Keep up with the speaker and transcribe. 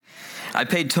I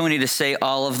paid Tony to say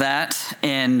all of that,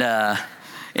 and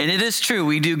it is true.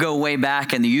 We do go way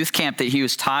back in the youth camp that he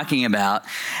was talking about.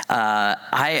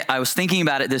 I was thinking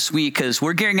about it this week because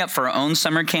we're gearing up for our own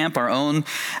summer camp, our own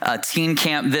teen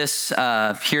camp this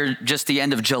here just the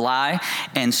end of July.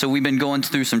 And so we've been going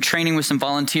through some training with some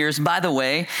volunteers. By the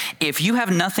way, if you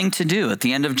have nothing to do at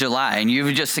the end of July and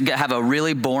you just have a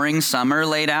really boring summer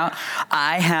laid out,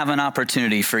 I have an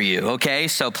opportunity for you, okay?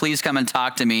 So please come and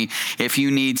talk to me if you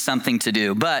need something to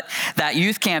do. But that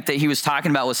youth camp that he was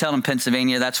talking about was held in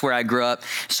Pennsylvania. That's where I grew up.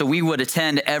 So we would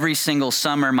attend every single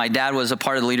summer. My dad was a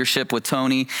part of the leadership with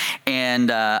Tony.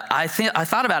 And I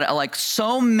thought about it, like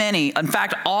so many, in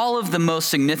fact, all of the most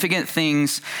significant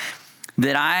things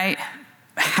that I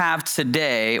have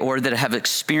today or that I have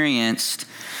experienced.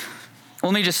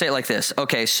 Let me just say it like this.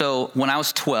 Okay, so when I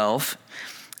was 12,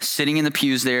 sitting in the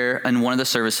pews there in one of the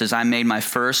services, I made my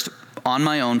first on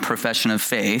my own profession of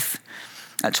faith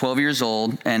at 12 years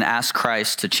old and asked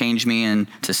Christ to change me and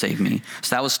to save me.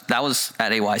 So that was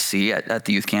at AYC at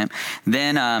the youth camp.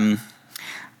 Then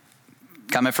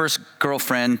got my first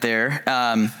girlfriend there.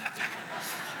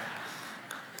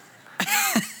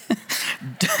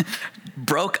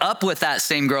 Broke up with that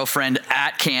same girlfriend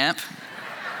at camp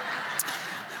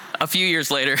a few years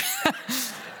later.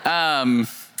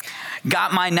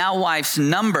 Got my now wife's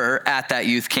number at that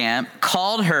youth camp,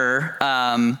 called her,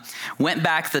 went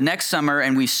back the next summer,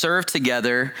 and we served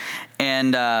together.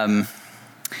 And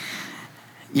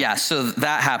so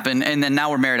that happened. And then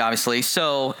now we're married, obviously.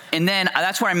 So, and then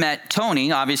that's where I met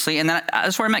Tony, obviously. And then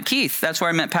that's where I met Keith. That's where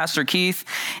I met Pastor Keith.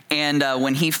 And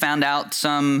when he found out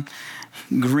some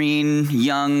green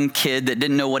young kid that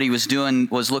didn't know what he was doing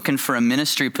was looking for a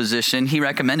ministry position, he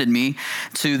recommended me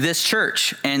to this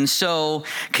church. And so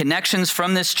connections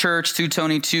from this church to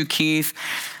Tony, to Keith,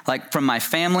 like from my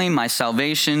family, my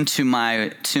salvation to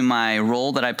my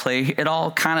role that I play, it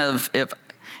all kind of it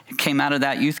came out of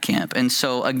that youth camp. And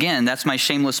so again, that's my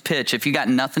shameless pitch. If you got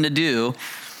nothing to do,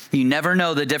 you never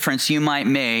know the difference you might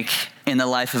make in the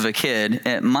life of a kid.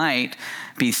 It might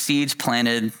be seeds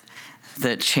planted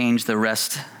that change the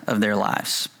rest of their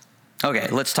lives. Okay,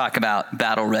 let's talk about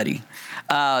battle ready.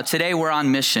 Today we're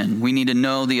on mission. We need to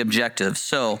know the objective.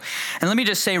 So, and let me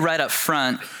just say right up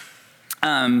front,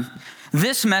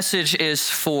 this message is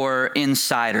for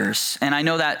insiders. And I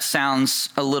know that sounds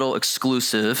a little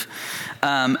exclusive.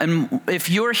 And if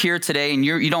you're here today and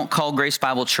you don't call Grace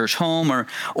Bible Church home,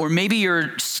 or maybe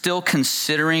you're still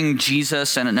considering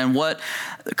Jesus and what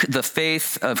the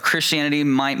faith of Christianity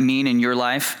might mean in your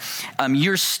life,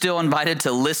 you're still invited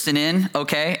to listen in,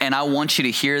 okay? And I want you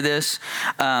to hear this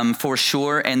for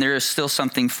sure. And there is still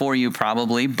something for you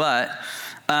probably. But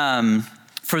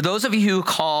for those of you who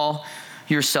call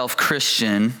yourself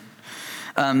Christian,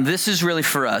 this is really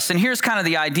for us. And here's kind of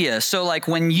the idea. So like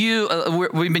when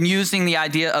we've been using the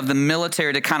idea of the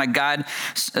military to kind of guide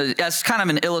as kind of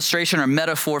an illustration or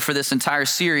metaphor for this entire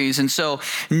series. And so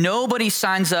nobody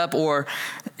signs up, or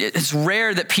it's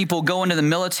rare that people go into the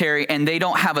military and they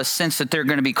don't have a sense that they're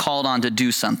going to be called on to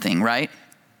do something, right?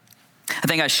 I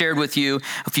think I shared with you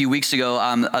a few weeks ago,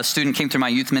 a student came through my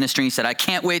youth ministry and he said, I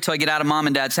can't wait till I get out of mom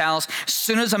and dad's house. As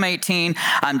soon as I'm 18,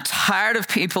 I'm tired of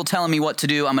people telling me what to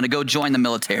do. I'm going to go join the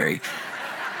military.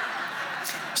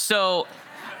 So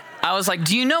I was like,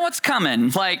 do you know what's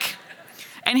coming?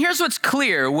 And here's what's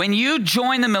clear. When you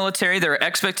join the military, there are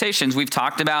expectations. We've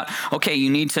talked about, okay, you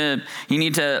need to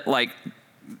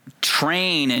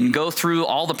train and go through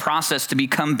all the process to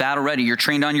become battle ready. You're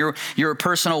trained on your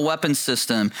personal weapon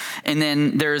system. And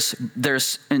then there's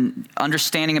an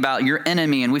understanding about your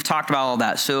enemy. And we've talked about all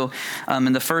that. So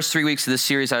in the first 3 weeks of this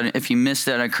series, if you missed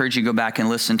it, I encourage you to go back and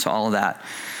listen to all of that.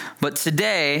 But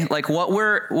today, like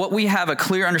what we have a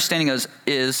clear understanding of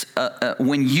is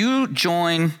when you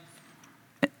join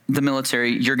the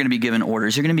military, you're going to be given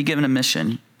orders. You're going to be given a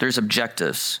mission. There's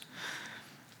objectives.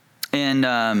 And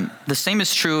the same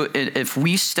is true if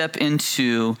we step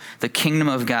into the kingdom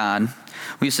of God.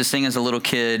 We used to sing as a little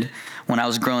kid when I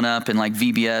was growing up in like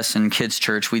VBS and kids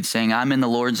church. We'd sing, I'm in the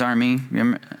Lord's army.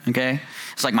 Remember? Okay?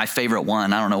 It's like my favorite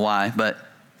one. I don't know why, but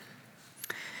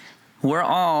we're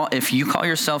all, if you call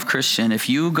yourself Christian, if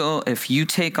you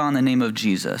take on the name of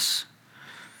Jesus,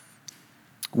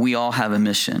 we all have a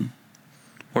mission.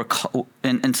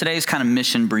 And today's kind of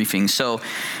mission briefing. So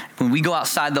when we go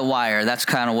outside the wire, that's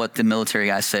kind of what the military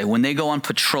guys say. When they go on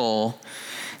patrol,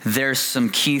 there's some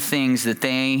key things that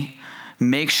they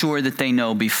make sure that they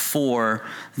know before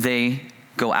they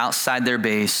go outside their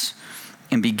base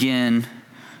and begin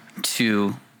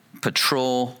to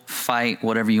patrol, fight,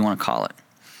 whatever you want to call it.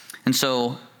 And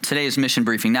so today's mission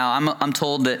briefing. Now, I'm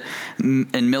told that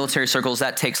in military circles,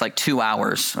 that takes like 2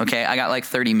 hours, okay? I got like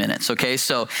 30 minutes, okay?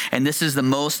 So, and this is the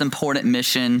most important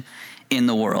mission in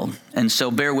the world. And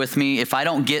so bear with me. If I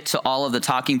don't get to all of the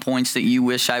talking points that you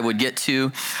wish I would get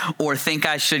to or think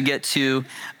I should get to,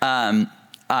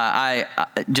 I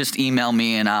just email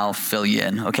me and I'll fill you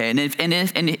in, okay?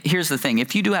 And here's the thing: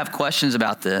 if you do have questions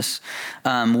about this,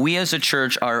 we as a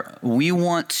church we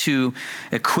want to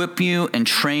equip you and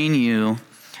train you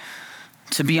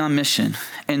to be on mission.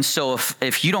 And so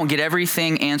if you don't get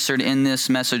everything answered in this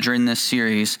message or in this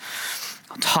series,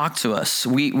 talk to us.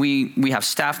 We have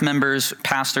staff members,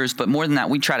 pastors, but more than that,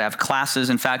 we try to have classes.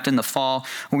 In fact, in the fall,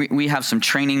 we have some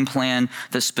training plan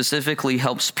that specifically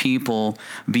helps people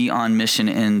be on mission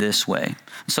in this way.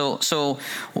 So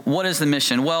what is the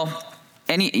mission? Well,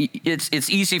 it's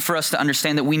easy for us to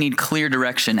understand that we need clear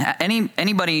direction.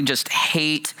 Anybody just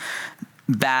hate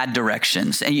bad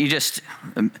directions,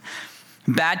 and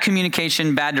bad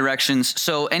communication, bad directions.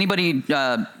 So anybody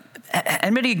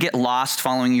get lost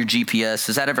following your GPS?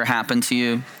 Has that ever happened to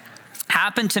you?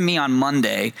 Happened to me on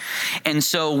Monday. And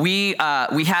so we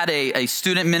had a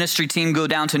student ministry team go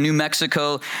down to New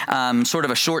Mexico, sort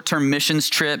of a short-term missions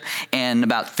trip, and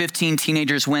about 15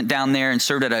 teenagers went down there and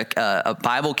served at a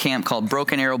Bible camp called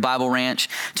Broken Arrow Bible Ranch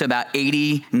to about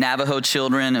 80 Navajo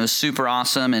children. It was super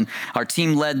awesome, and our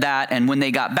team led that. And when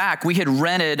they got back, we had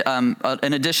rented,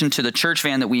 in addition to the church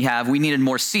van that we have, we needed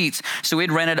more seats, so we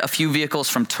had rented a few vehicles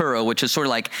from Turo, which is sort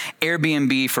of like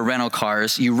Airbnb for rental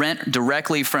cars. You rent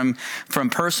directly from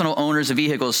personal owners of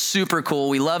vehicles. Super cool.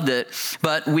 We loved it.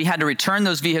 But we had to return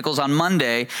those vehicles on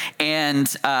Monday and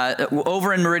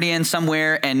over in Meridian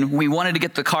somewhere, and we wanted to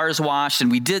get the cars washed,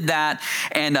 and we did that.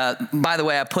 And by the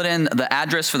way, I put in the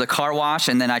address for the car wash,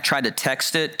 and then I tried to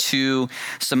text it to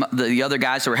the other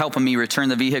guys that were helping me return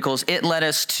the vehicles. It led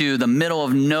us to the middle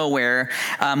of nowhere.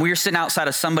 We were sitting outside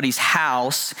of somebody's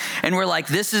house, and we're like,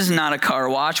 this is not a car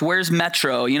wash. Where's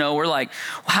Metro? We're like,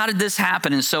 how did this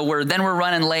happen? And so we're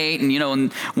running late, and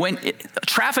and when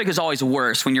traffic is always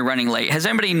worse when you're running late. Has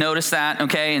anybody noticed that?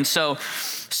 Okay. And so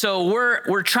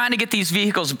we're trying to get these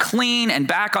vehicles clean and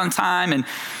back on time, and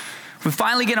we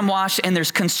finally get them washed, and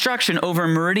there's construction over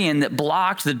in Meridian that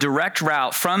blocked the direct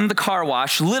route from the car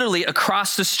wash literally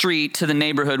across the street to the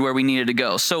neighborhood where we needed to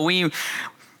go. So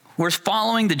we're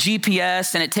following the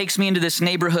GPS, and it takes me into this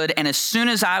neighborhood, and as soon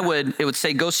as it would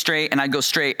say go straight, and I'd go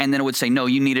straight, and then it would say, no,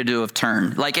 you needed to have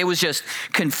turned. Like, it was just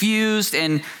confused,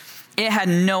 and it had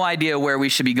no idea where we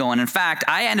should be going. In fact,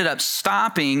 I ended up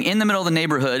stopping in the middle of the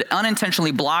neighborhood,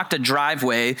 unintentionally blocked a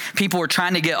driveway. People were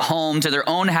trying to get home to their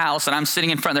own house, and I'm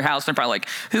sitting in front of their house, and they're probably like,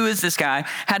 who is this guy?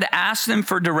 Had to ask them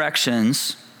for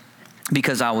directions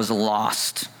because I was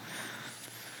lost.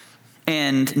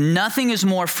 And nothing is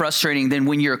more frustrating than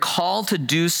when you're called to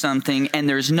do something and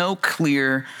there's no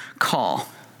clear call.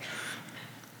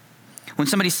 When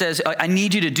somebody says, I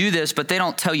need you to do this, but they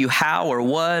don't tell you how or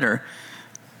what,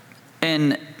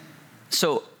 and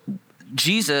so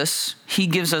Jesus, he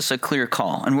gives us a clear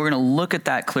call, and we're going to look at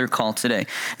that clear call today.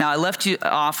 Now, I left you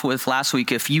off with last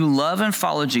week, if you love and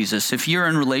follow Jesus, if you're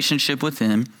in relationship with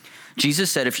him,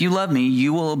 Jesus said, if you love me,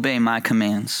 you will obey my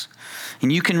commands.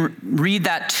 And you can read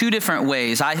that two different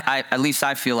ways. At least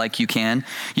I feel like you can.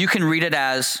 You can read it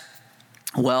as,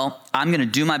 well, I'm going to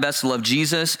do my best to love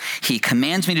Jesus. He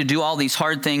commands me to do all these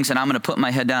hard things, and I'm going to put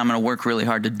my head down. I'm going to work really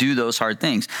hard to do those hard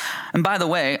things. And by the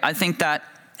way, I think that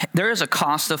there is a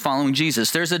cost of following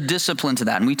Jesus. There's a discipline to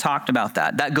that, and we talked about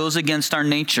that. That goes against our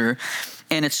nature,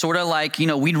 and it's sort of like,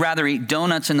 we'd rather eat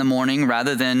donuts in the morning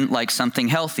rather than like something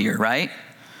healthier, right?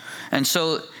 And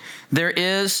so there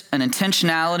is an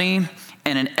intentionality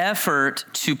and an effort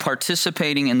to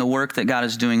participating in the work that God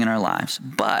is doing in our lives.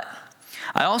 But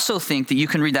I also think that you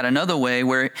can read that another way,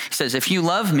 where he says, if you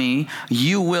love me,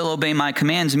 you will obey my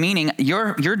commands, meaning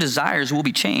your desires will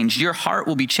be changed. Your heart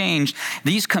will be changed.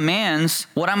 These commands,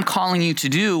 what I'm calling you to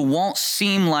do, won't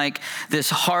seem like this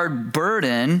hard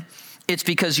burden. It's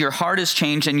because your heart has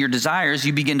changed and your desires,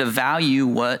 you begin to value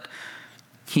what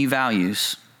he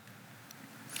values.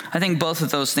 I think both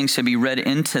of those things should be read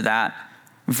into that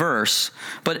verse.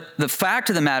 But the fact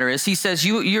of the matter is, he says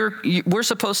we're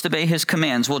supposed to obey his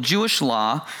commands. Well, Jewish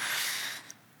law,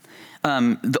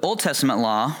 the Old Testament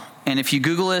law, and if you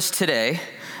Google this today,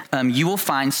 you will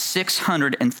find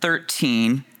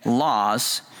 613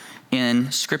 laws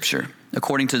in Scripture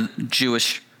according to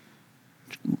Jewish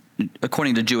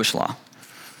law.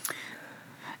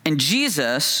 And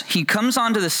Jesus, he comes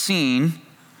onto the scene.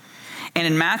 And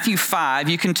in Matthew 5,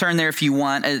 you can turn there if you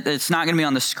want. It's not going to be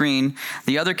on the screen.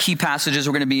 The other key passages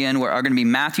we're going to be in are going to be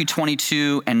Matthew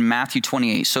 22 and Matthew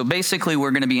 28. So basically,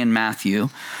 we're going to be in Matthew.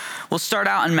 we'll start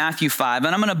out in Matthew 5,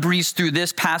 and I'm going to breeze through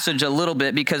this passage a little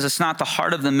bit because it's not the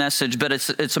heart of the message, but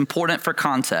it's important for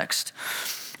context.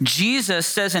 Jesus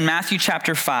says in Matthew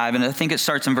chapter 5, and I think it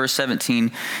starts in verse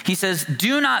 17, he says,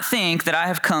 "Do not think that I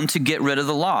have come to get rid of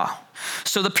the law."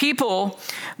 So the people,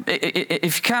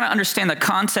 if you kind of understand the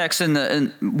context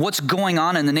and what's going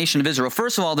on in the nation of Israel,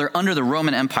 first of all, they're under the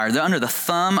Roman Empire. They're under the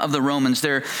thumb of the Romans.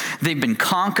 They've been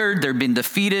conquered. They've been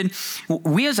defeated.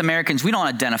 We as Americans, we don't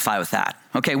identify with that.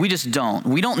 Okay, we just don't.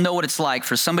 We don't know what it's like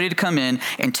for somebody to come in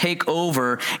and take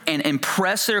over and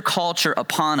impress their culture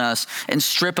upon us and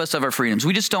strip us of our freedoms.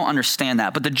 We just don't understand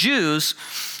that. But the Jews,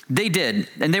 they did,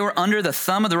 and they were under the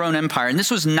thumb of the Roman Empire. And this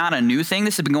was not a new thing.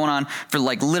 This had been going on for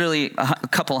like literally a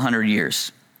couple hundred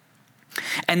years.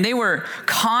 And they were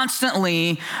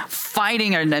constantly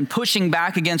fighting and pushing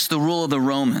back against the rule of the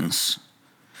Romans.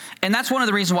 And that's one of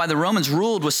the reasons why the Romans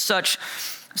ruled with such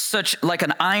like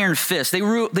an iron fist. They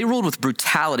ruled with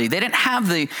brutality. They didn't have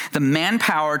the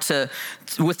manpower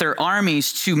with their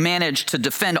armies to manage to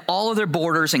defend all of their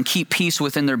borders and keep peace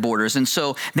within their borders. And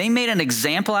so they made an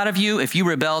example out of you. If you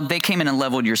rebelled, they came in and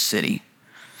leveled your city.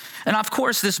 And of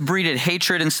course, this breeded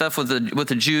hatred and stuff with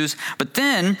the Jews. But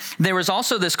then there was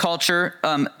also this culture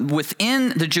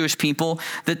within the Jewish people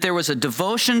that there was a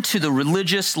devotion to the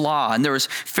religious law. And there was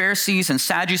Pharisees and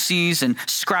Sadducees and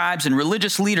scribes and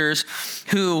religious leaders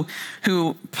who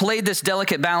played this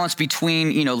delicate balance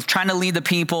between, trying to lead the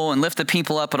people and lift the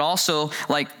people up, but also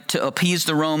like to appease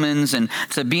the Romans and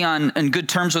to be on good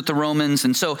terms with the Romans.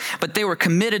 And so, but they were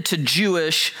committed to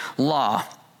Jewish law.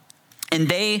 And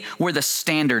they were the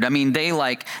standard. I mean, they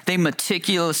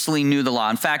meticulously knew the law.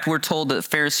 In fact, we're told that the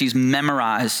Pharisees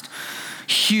memorized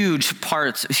huge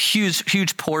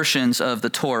portions of the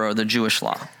Torah, or the Jewish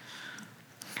law.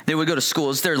 They would go to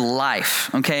school. It's their life,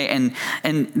 okay? And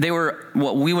they were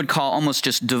what we would call almost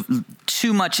just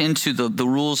too much into the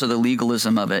rules of the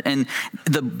legalism of it. And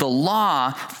the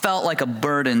law felt like a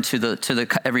burden to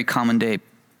every common day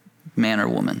man or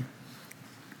woman.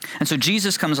 And so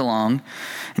Jesus comes along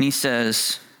and he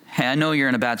says, "Hey, I know you're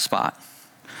in a bad spot.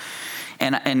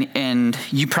 And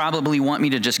you probably want me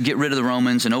to just get rid of the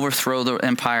Romans and overthrow the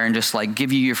empire and just like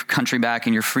give you your country back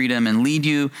and your freedom and lead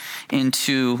you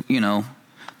into,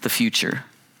 the future."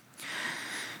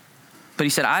 But he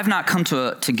said, "I've not come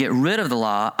to get rid of the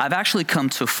law. I've actually come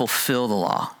to fulfill the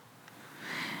law."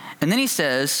 And then he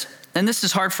says, and this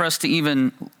is hard for us to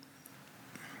even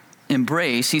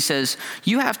embrace, he says,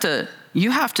 you have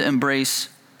to embrace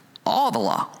all the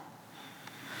law.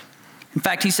 In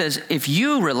fact, he says, if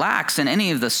you relax in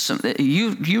any of this,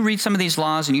 you read some of these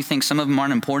laws and you think some of them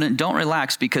aren't important, don't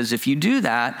relax, because if you do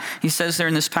that, he says there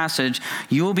in this passage,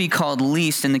 you will be called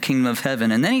least in the kingdom of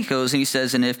heaven. And then he goes and he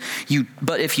says,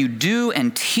 but if you do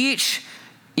and teach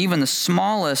even the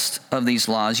smallest of these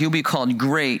laws, you'll be called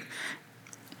great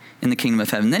in the kingdom of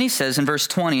heaven. Then he says in verse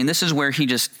 20, and this is where he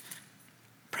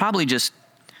probably just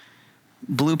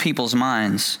blew people's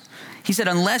minds. He said,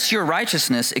 unless your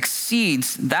righteousness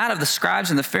exceeds that of the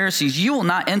scribes and the Pharisees, you will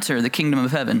not enter the kingdom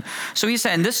of heaven. So he's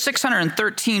saying this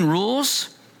 613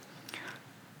 rules,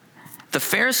 the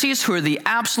Pharisees, who are the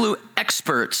absolute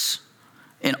experts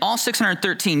in all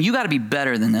 613, you got to be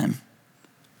better than them.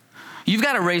 You've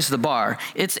got to raise the bar.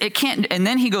 It can't. And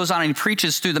then he goes on and he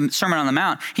preaches through the Sermon on the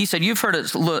Mount. He said, you've heard it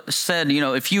said,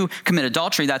 if you commit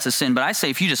adultery, that's a sin. But I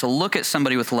say, if you just look at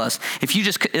somebody with lust,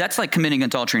 that's like committing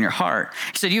adultery in your heart.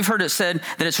 He said, you've heard it said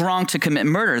that it's wrong to commit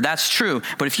murder. That's true.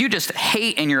 But if you just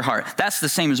hate in your heart, that's the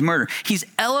same as murder. He's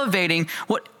elevating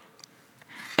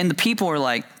and the people are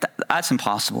like, that's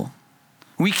impossible.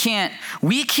 We can't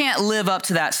live up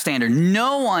to that standard.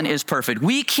 No one is perfect.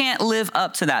 We can't live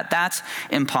up to that. That's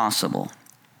impossible.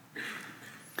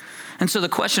 And so the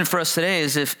question for us today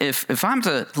is if I'm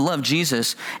to love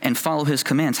Jesus and follow his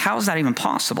commands, how is that even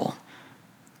possible?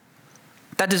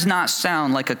 That does not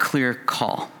sound like a clear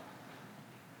call.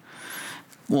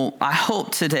 Well, I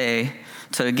hope today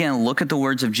to, again, look at the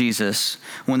words of Jesus.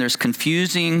 When there's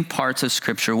confusing parts of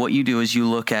Scripture, what you do is you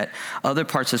look at other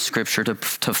parts of Scripture to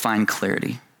find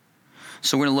clarity.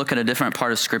 So we're going to look at a different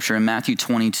part of Scripture in Matthew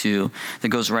 22 that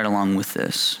goes right along with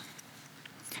this.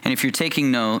 And if you're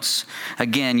taking notes,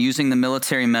 again, using the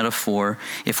military metaphor,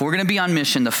 if we're going to be on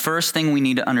mission, the first thing we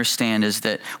need to understand is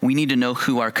that we need to know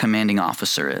who our commanding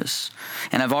officer is.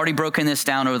 And I've already broken this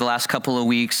down over the last couple of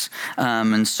weeks.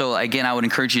 And so, again, I would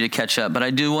encourage you to catch up. But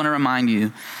I do want to remind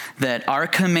you that our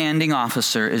commanding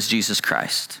officer is Jesus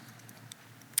Christ.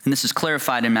 And this is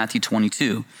clarified in Matthew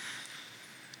 22.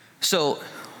 So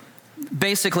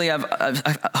basically,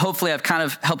 hopefully I've kind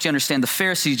of helped you understand the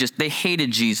Pharisees they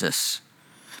hated Jesus,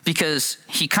 because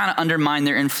he kind of undermined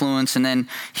their influence, and then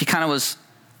he kind of was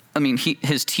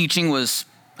his teaching was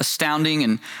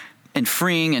astounding and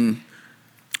freeing, and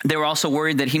they were also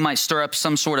worried that he might stir up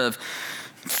some sort of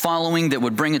following that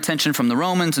would bring attention from the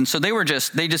Romans. And so they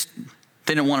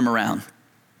didn't want him around.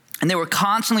 And they were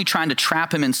constantly trying to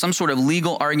trap him in some sort of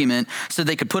legal argument so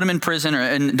they could put him in prison,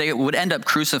 and they would end up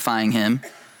crucifying him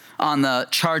on the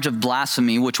charge of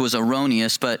blasphemy, which was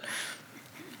erroneous, but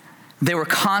they were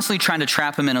constantly trying to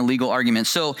trap him in a legal argument.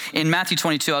 So in Matthew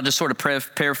 22, I'll just sort of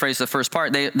paraphrase the first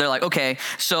part. They're like, okay,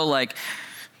 so like,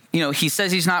 he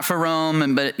says he's not for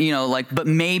Rome, but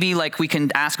maybe like we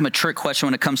can ask him a trick question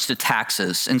when it comes to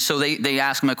taxes. And so they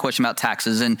ask him a question about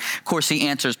taxes, and of course he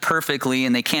answers perfectly,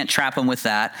 and they can't trap him with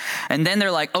that. And then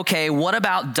they're like, okay, what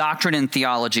about doctrine and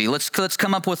theology? Let's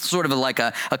come up with sort of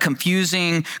a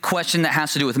confusing question that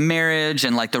has to do with marriage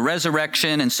and like the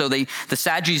resurrection. And so the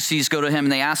Sadducees go to him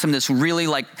and they ask him this really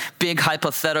like big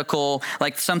hypothetical,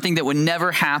 like something that would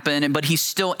never happen, but he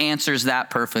still answers that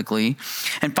perfectly.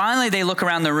 And finally they look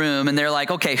around the room and they're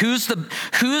like, okay, who's the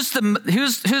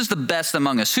best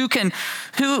among us? Who can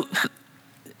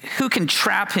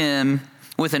trap him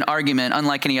with an argument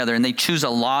unlike any other? And they choose a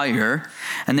lawyer,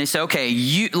 and they say, okay,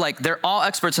 they're all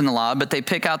experts in the law, but they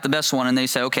pick out the best one, and they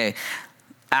say, okay,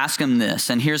 ask him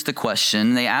this. And here's the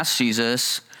question. They ask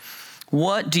Jesus,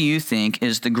 what do you think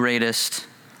is the greatest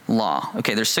law?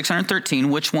 Okay, there's 613.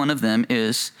 Which one of them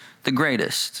is the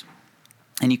greatest?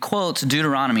 And he quotes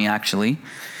Deuteronomy, actually.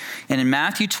 And in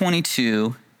Matthew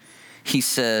 22, he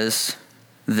says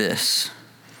this,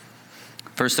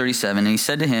 verse 37, and he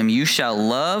said to him, you shall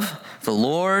love the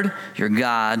Lord your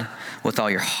God with all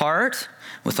your heart,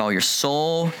 with all your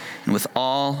soul, and with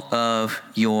all of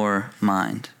your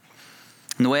mind.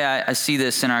 And the way I see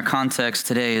this in our context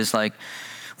today is like,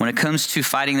 when it comes to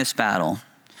fighting this battle,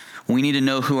 we need to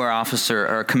know who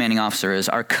our commanding officer is.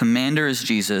 Our commander is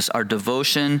Jesus. Our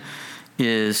devotion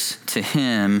is to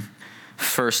him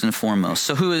first and foremost.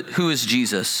 So who is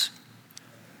Jesus?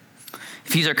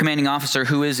 If he's our commanding officer,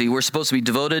 who is he? We're supposed to be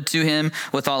devoted to him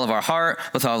with all of our heart,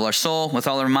 with all of our soul, with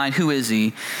all of our mind. Who is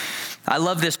he? I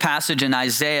love this passage in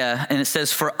Isaiah, and it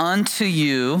says, for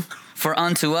unto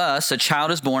us a child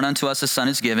is born, unto us a son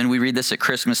is given. We read this at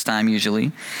Christmas time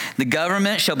usually. The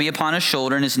government shall be upon his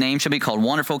shoulder, and his name shall be called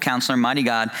Wonderful Counselor, Mighty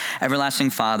God, Everlasting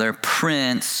Father,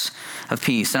 Prince of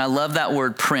Peace. And I love that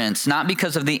word prince, not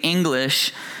because of the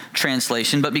English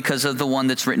translation, but because of the one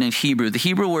that's written in Hebrew. The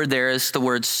Hebrew word there is the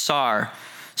word sar.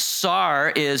 Sar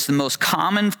is the most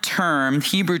common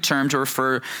Hebrew term to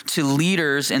refer to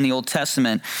leaders in the Old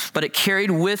Testament, but it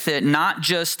carried with it not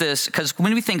just this, because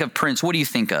when we think of prince, what do you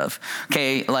think of?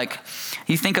 Okay, like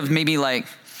you think of maybe like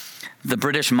the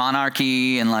British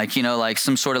monarchy and like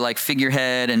some sort of like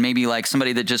figurehead, and maybe like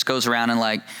somebody that just goes around and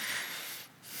like,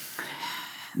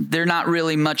 they're not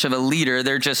really much of a leader.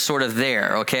 They're just sort of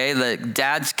there, okay? The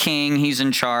dad's king, he's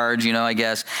in charge, I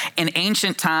guess. In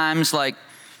ancient times, like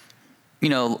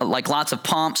lots of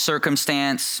pomp,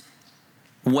 circumstance,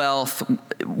 wealth,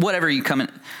 whatever you come in.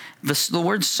 The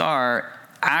word sar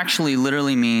actually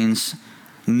literally means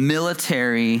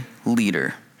military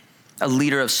leader, a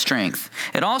leader of strength.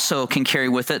 It also can carry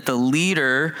with it the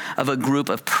leader of a group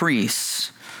of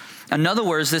priests. In other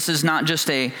words, this is not just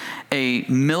a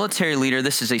military leader,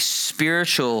 this is a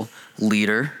spiritual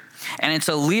leader. And it's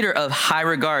a leader of high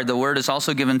regard. The word is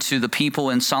also given to the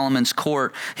people in Solomon's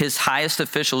court. His highest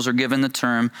officials are given the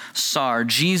term sar.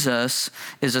 Jesus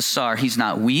is a sar. He's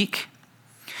not weak.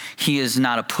 He is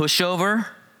not a pushover.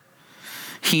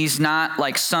 He's not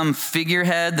like some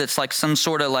figurehead that's like some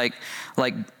sort of like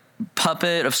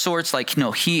puppet of sorts. Like,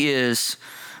 no, he is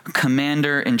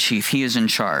commander in chief. He is in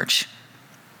charge.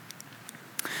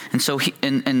 And so,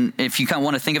 and if you kind of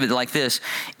want to think of it like this,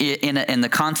 in the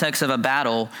context of a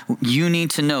battle, you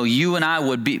need to know, you and I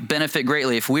would benefit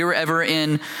greatly if we were ever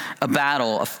in a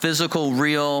battle, a physical,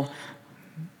 real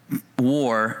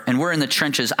war, and we're in the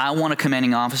trenches. I want a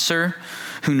commanding officer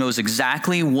who knows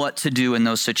exactly what to do in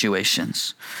those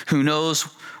situations, who knows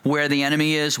where the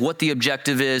enemy is, what the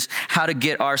objective is, how to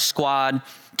get our squad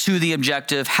to the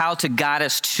objective, how to guide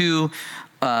us through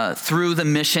the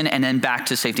mission and then back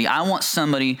to safety. I want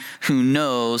somebody who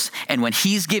knows, and when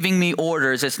he's giving me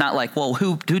orders, it's not like, well,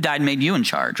 who died and made you in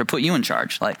charge or put you in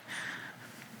charge? Like,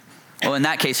 well, in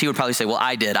that case, he would probably say, well,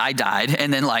 I died.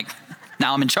 And then like,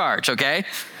 now I'm in charge, okay?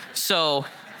 So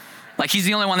like, he's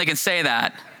the only one that can say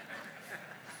that.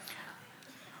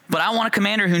 But I want a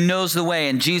commander who knows the way,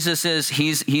 and Jesus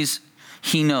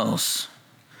he knows.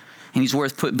 And he's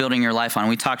worth building your life on.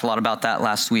 We talked a lot about that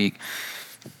last week.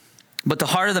 But the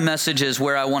heart of the message is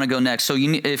where I want to go next. So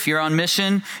if you're on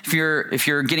mission, if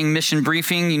you're getting mission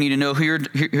briefing, you need to know who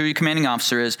your commanding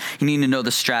officer is. You need to know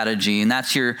the strategy, and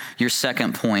that's your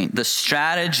second point. The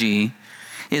strategy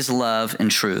is love and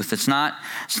truth. It's not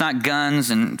guns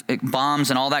and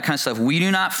bombs and all that kind of stuff. We do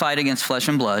not fight against flesh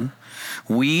and blood.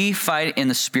 We fight in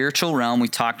the spiritual realm. We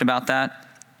talked about that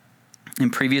in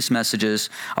previous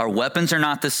messages. Our weapons are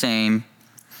not the same.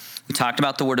 We talked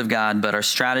about the word of God, but our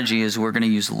strategy is we're going to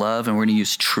use love and we're going to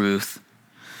use truth.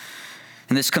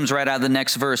 And this comes right out of the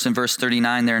next verse. In verse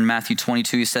 39 there in Matthew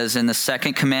 22, he says, and the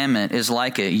second commandment is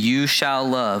like it. You shall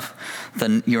love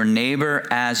your neighbor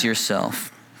as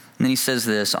yourself. And then he says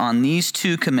this, on these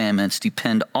two commandments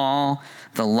depend all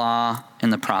the law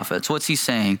and the prophets. What's he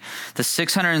saying? The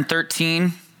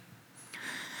 613,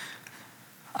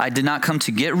 I did not come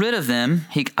to get rid of them.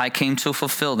 I came to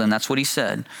fulfill them. That's what he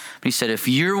said. But he said, if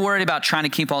you're worried about trying to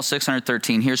keep all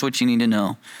 613, here's what you need to know.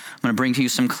 I'm going to bring to you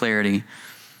some clarity.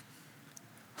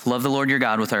 Love the Lord your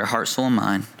God with our heart, soul, and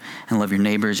mind, and love your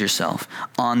neighbor as yourself.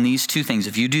 On these two things,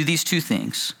 if you do these two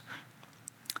things,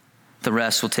 the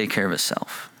rest will take care of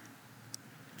itself.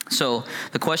 So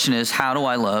the question is, how do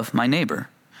I love my neighbor?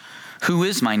 Who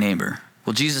is my neighbor?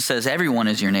 Well, Jesus says everyone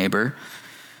is your neighbor.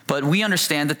 But we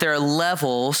understand that there are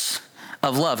levels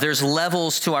of love. There's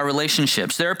levels to our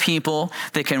relationships. There are people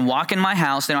that can walk in my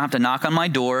house. They don't have to knock on my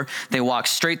door. They walk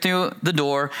straight through the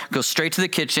door, go straight to the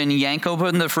kitchen, yank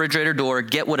open the refrigerator door,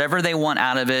 get whatever they want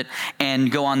out of it,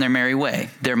 and go on their merry way.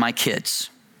 They're my kids,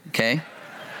 okay?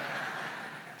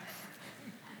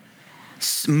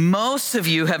 Most of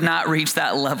you have not reached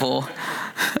that level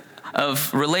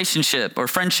of relationship or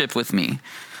friendship with me.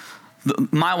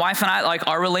 My wife and I, like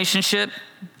our relationship,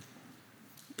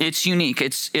 it's unique.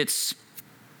 It's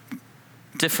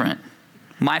different.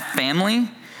 My family,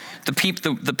 the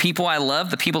people I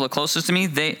love, the people that are closest to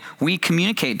me, we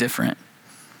communicate different.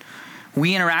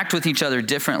 We interact with each other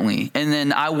differently. And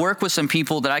then I work with some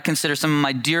people that I consider some of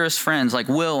my dearest friends, like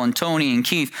Will and Tony and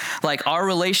Keith. Like our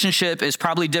relationship is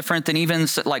probably different than even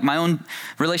like my own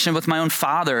relationship with my own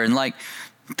father. And like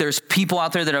there's people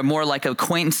out there that are more like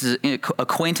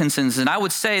acquaintances. And I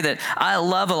would say that I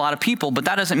love a lot of people, but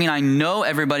that doesn't mean I know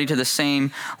everybody to the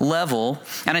same level.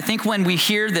 And I think when we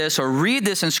hear this or read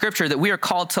this in scripture that we are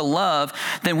called to love,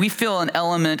 then we feel an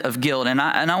element of guilt. And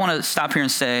I want to stop here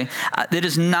and say, it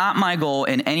is not my goal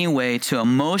in any way to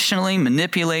emotionally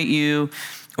manipulate you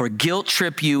or guilt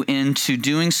trip you into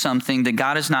doing something that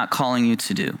God is not calling you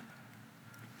to do.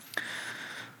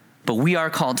 But we are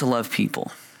called to love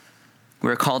people.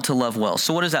 We're called to love well.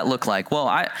 So what does that look like? Well,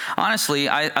 I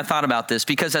thought about this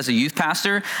because as a youth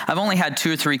pastor, I've only had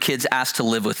 2 or 3 kids asked to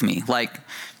live with me.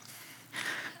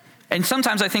 And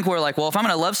sometimes I think we're like, well, if I'm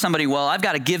going to love somebody well, I've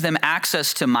got to give them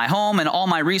access to my home and all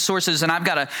my resources, and I've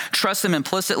got to trust them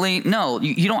implicitly. No,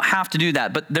 you don't have to do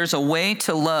that. But there's a way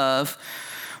to love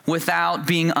without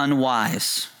being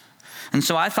unwise. And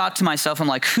so I thought to myself, I'm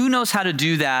like, who knows how to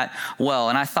do that well?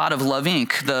 And I thought of Love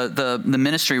Inc., the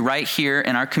ministry right here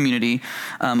in our community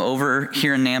over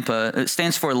here in Nampa. It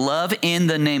stands for Love in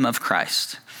the Name of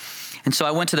Christ. And so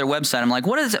I went to their website. I'm like,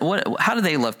 how do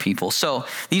they love people? So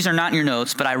these are not in your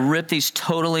notes, but I ripped these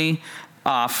totally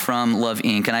off from Love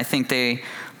Inc., and I think they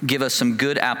give us some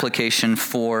good application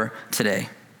for today.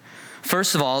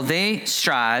 First of all, they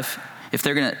strive, if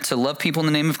they're going to love people in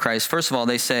the name of Christ, first of all,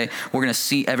 they say, we're going to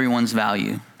see everyone's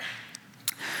value.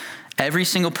 Every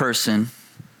single person,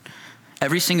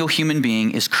 every single human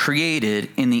being is created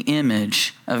in the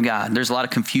image of God. There's a lot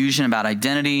of confusion about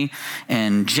identity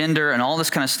and gender and all this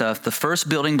kind of stuff. The first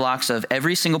building blocks of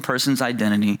every single person's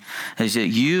identity is that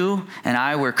you and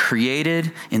I were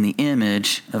created in the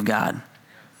image of God.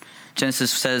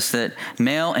 Genesis says that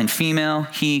male and female,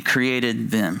 he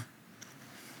created them.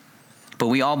 But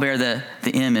we all bear the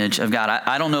image of God.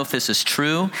 I don't know if this is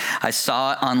true. I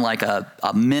saw it on like a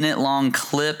minute-long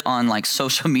clip on like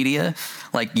social media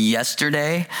like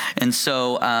yesterday. And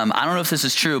so I don't know if this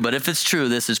is true, but if it's true,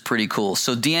 this is pretty cool.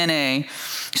 So DNA,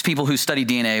 these people who study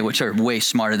DNA, which are way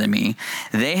smarter than me,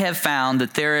 they have found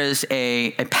that there is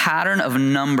a pattern of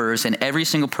numbers in every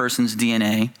single person's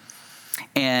DNA.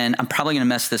 And I'm probably going to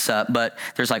mess this up, but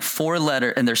there's like 4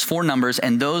 letters and there's 4 numbers,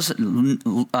 and those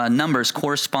numbers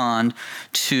correspond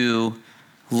to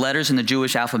letters in the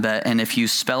Jewish alphabet. And if you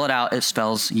spell it out, it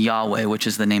spells Yahweh, which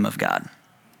is the name of God.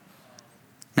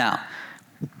 Now,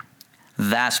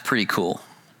 that's pretty cool.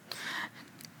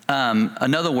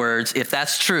 In other words, if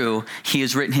that's true, he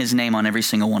has written his name on every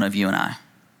single one of you and I.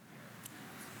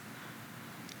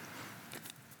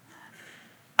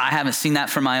 I haven't seen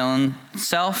that for my own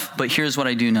self, but here's what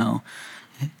I do know,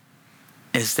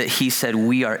 is that he said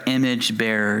we are image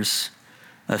bearers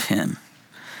of him.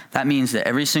 That means that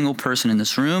every single person in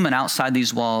this room and outside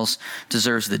these walls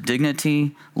deserves the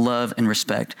dignity, love, and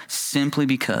respect simply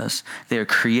because they are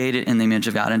created in the image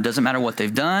of God. And it doesn't matter what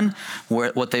they've done,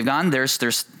 what they've gone,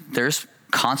 there's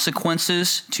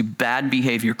consequences to bad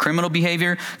behavior. Criminal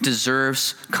behavior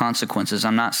deserves consequences.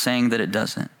 I'm not saying that it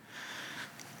doesn't.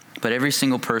 But every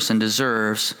single person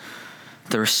deserves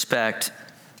the respect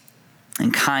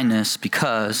and kindness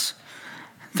because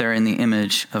they're in the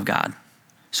image of God.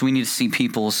 So we need to see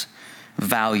people's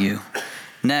value.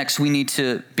 Next, we need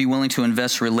to be willing to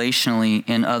invest relationally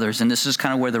in others. And this is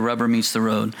kind of where the rubber meets the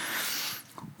road.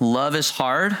 Love is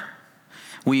hard.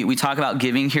 We talk about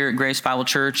giving here at Grace Bible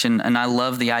Church, and I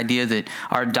love the idea that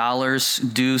our dollars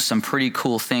do some pretty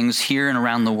cool things here and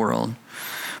around the world.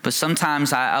 But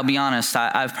sometimes, I'll be honest,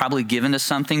 I've probably given to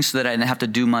something so that I didn't have to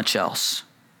do much else.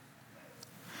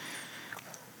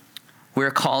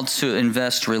 We're called to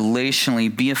invest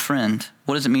relationally, be a friend.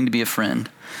 What does it mean to be a friend?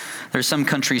 There's some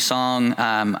country song,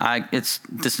 this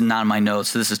is not in my notes,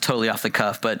 so this is totally off the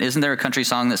cuff, but isn't there a country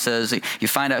song that says, you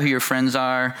find out who your friends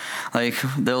are, like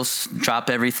they'll drop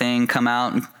everything, come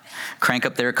out and crank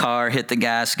up their car, hit the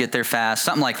gas, get there fast,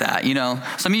 something like that, you know?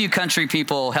 Some of you country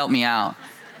people help me out.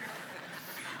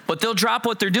 But they'll drop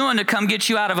what they're doing to come get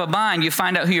you out of a bind. You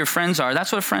find out who your friends are.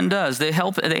 That's what a friend does. They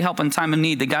help in time of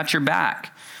need. They got your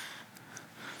back.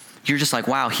 You're just like,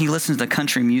 wow, he listens to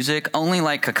country music only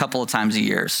like a couple of times a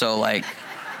year. So like,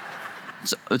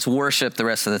 it's worship the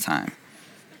rest of the time.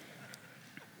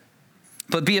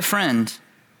 But be a friend,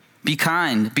 be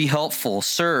kind, be helpful,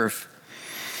 serve.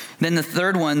 Then the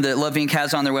third one that Love Inc.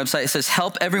 has on their website, it says,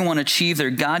 help everyone achieve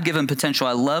their God-given potential.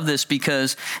 I love this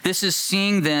because this is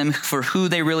seeing them for who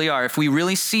they really are. If we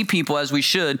really see people as we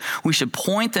should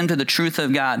point them to the truth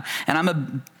of God. And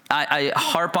I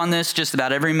harp on this just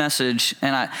about every message,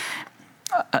 and I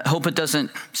hope it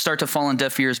doesn't start to fall on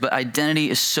deaf ears, but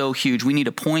identity is so huge. We need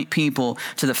to point people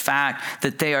to the fact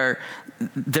that their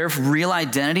real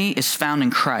identity is found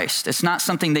in Christ. It's not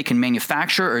something they can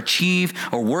manufacture or achieve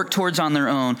or work towards on their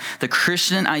own. The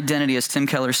Christian identity, as Tim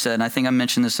Keller said, and I think I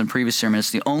mentioned this in previous sermon,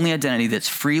 it's the only identity that's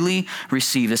freely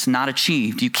received. It's not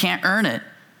achieved. You can't earn it.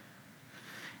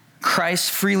 Christ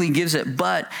freely gives it,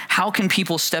 but how can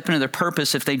people step into their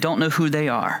purpose if they don't know who they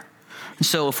are?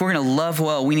 So if we're going to love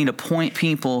well, we need to point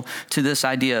people to this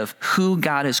idea of who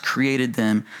God has created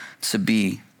them to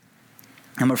be.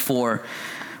 Number 4,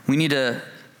 we need to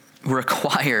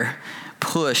require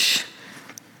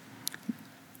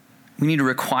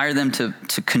them to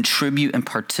contribute and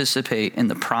participate in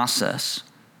the process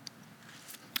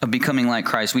of becoming like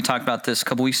Christ. We talked about this a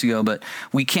couple weeks ago, but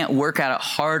we can't work at it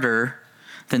harder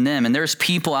than them. And there's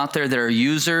people out there that are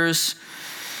users,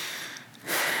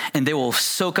 and they will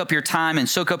soak up your time and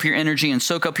soak up your energy and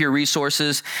soak up your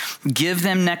resources. Give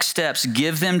them next steps,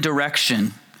 give them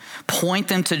direction, point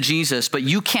them to Jesus, but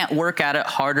you can't work at it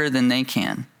harder than they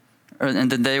can, and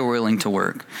than they were willing to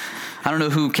work. I don't know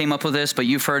who came up with this, but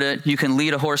you've heard it. You can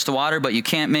lead a horse to water, but you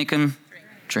can't make him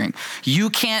drink. You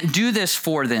can't do this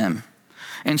for them.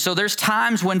 And so there's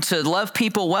times when to love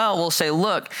people well, we'll say,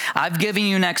 look, I've given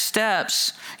you next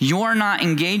steps. You're not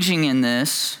engaging in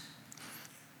this.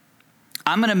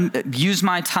 I'm going to use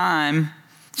my time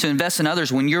to invest in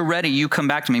others. When you're ready, you come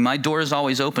back to me. My door is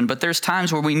always open. But there's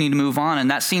times where we need to move on,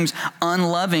 and that seems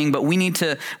unloving, but we need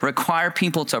to require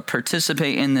people to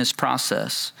participate in this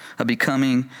process of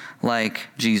becoming like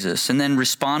Jesus. And then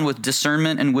respond with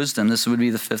discernment and wisdom. This would be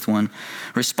the 5th one.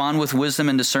 Respond with wisdom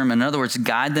and discernment. In other words,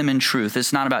 guide them in truth.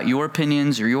 It's not about your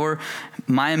opinions or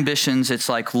my ambitions. It's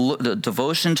like the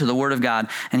devotion to the Word of God.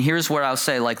 And here's what I'll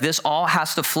say, like this all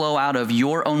has to flow out of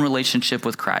your own relationship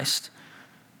with Christ.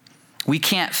 We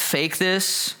can't fake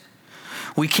this.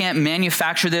 We can't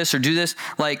manufacture this or do this.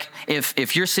 Like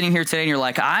if you're sitting here today and you're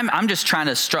like, I'm just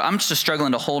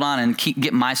struggling to hold on and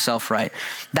get myself right.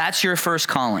 That's your first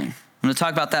calling. I'm going to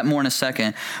talk about that more in a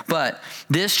second. But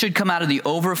this should come out of the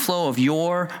overflow of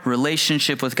your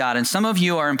relationship with God. And some of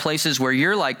you are in places where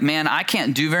you're like, man, I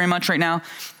can't do very much right now.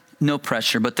 No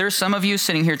pressure. But there's some of you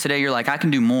sitting here today, you're like, I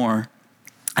can do more.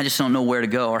 I just don't know where to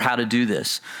go or how to do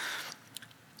this.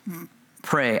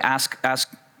 Pray, ask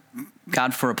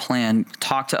God for a plan,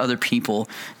 talk to other people,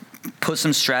 put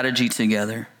some strategy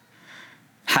together,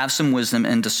 have some wisdom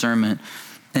and discernment,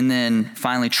 and then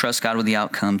finally trust God with the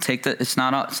outcome. It's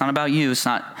not about you, it's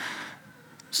not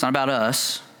about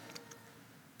us.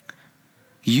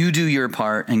 You do your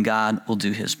part and God will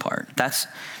do his part. That's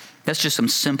just some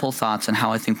simple thoughts on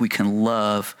how I think we can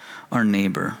love our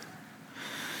neighbor.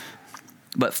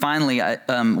 But finally,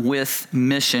 with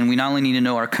mission, we not only need to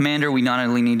know our commander, we not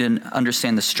only need to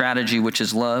understand the strategy, which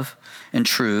is love and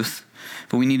truth.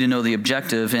 but we need to know the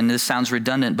objective. And this sounds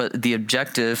redundant, but the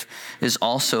objective is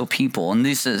also people. And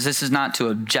this is not to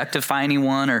objectify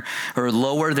anyone or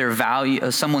lower their value,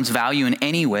 someone's value in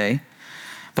any way,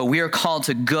 but we are called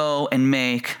to go and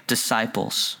make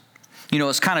disciples.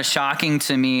 It's kind of shocking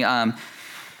to me. I've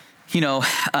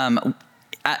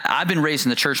been raised in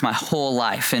the church my whole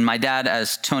life, and my dad,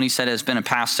 as Tony said, has been a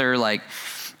pastor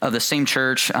of the same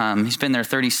church. He's been there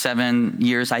 37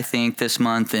 years, I think, this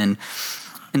month, and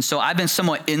so I've been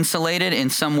somewhat insulated in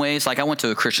some ways. Like, I went to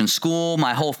a Christian school.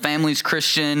 My whole family's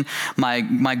Christian.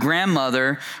 My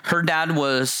grandmother, her dad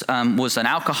was an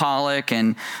alcoholic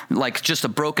and like just a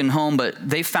broken home, but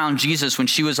they found Jesus when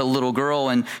she was a little girl,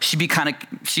 and she became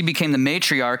the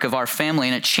matriarch of our family,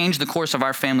 and it changed the course of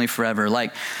our family forever.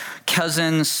 Like,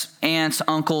 cousins, aunts,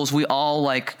 uncles, we all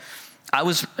I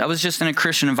was just in a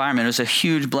Christian environment. It was a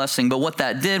huge blessing. But what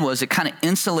that did was it kind of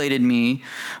insulated me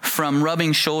from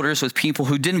rubbing shoulders with people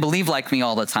who didn't believe like me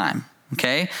all the time.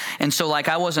 Okay. And so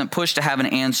I wasn't pushed to have an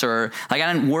answer. I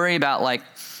didn't worry about I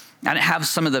didn't have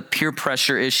some of the peer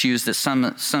pressure issues that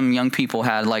some young people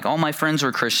had. All my friends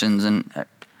were Christians and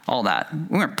all that.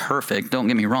 We weren't perfect, don't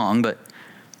get me wrong, but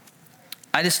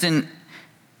I just didn't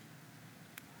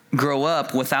grow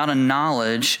up without a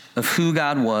knowledge of who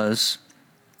God was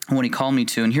and what he called me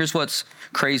to. And here's what's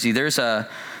crazy. There's a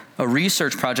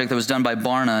research project that was done by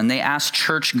Barna, and they asked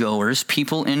churchgoers,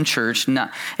 people in church,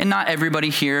 not everybody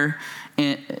here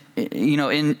in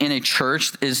a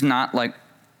church is not like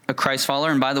a Christ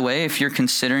follower. And by the way, if you're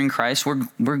considering Christ,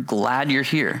 we're glad you're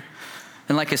here.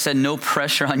 And like I said, no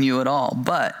pressure on you at all.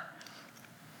 But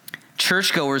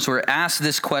churchgoers were asked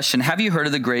this question: have you heard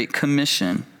of the Great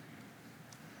Commission?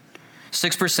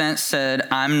 6% said,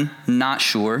 I'm not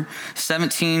sure.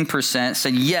 17%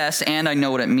 said, yes, and I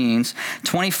know what it means.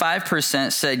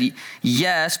 25% said,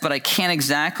 yes, but I can't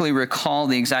exactly recall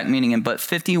the exact meaning. But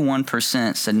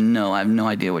 51% said, no, I have no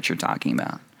idea what you're talking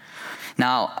about.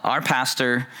 Now, our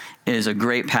pastor is a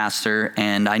great pastor,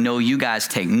 and I know you guys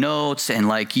take notes and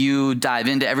you dive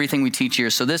into everything we teach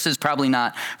here. So this is probably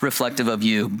not reflective of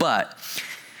you, but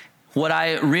what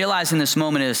I realized in this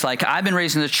moment is I've been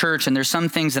raised in the church, and there's some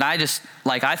things that I just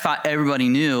I thought everybody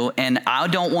knew. And I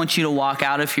don't want you to walk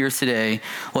out of here today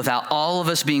without all of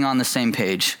us being on the same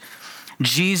page.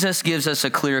 Jesus gives us a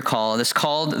clear call. It's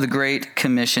called the Great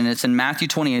Commission. It's in Matthew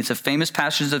 28. It's a famous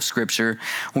passage of scripture.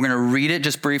 We're going to read it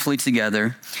just briefly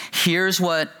together. Here's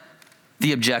what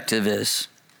the objective is.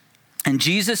 And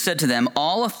Jesus said to them,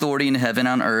 all authority in heaven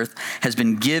and on earth has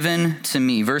been given to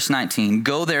me. Verse 19,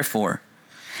 go therefore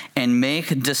and make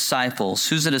disciples.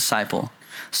 Who's a disciple?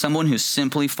 Someone who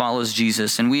simply follows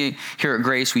Jesus. And we here at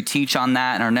Grace, we teach on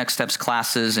that in our Next Steps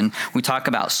classes. And we talk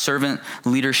about servant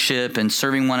leadership and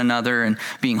serving one another and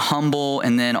being humble,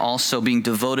 and then also being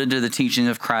devoted to the teaching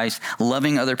of Christ,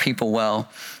 loving other people well.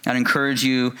 I'd encourage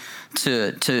you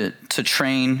to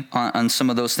train on some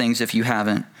of those things if you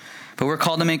haven't. But we're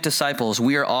called to make disciples.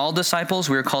 We are all disciples.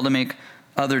 We are called to make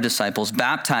other disciples,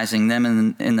 baptizing them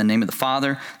in the name of the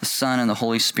Father, the Son, and the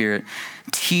Holy Spirit,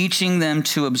 teaching them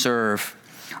to observe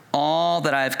all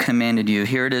that I've commanded you.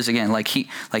 Here it is again.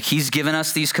 He's given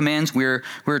us these commands. We're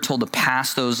told to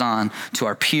pass those on to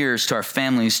our peers, to our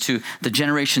families, to the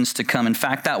generations to come. In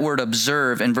fact, that word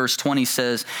observe in verse 20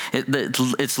 says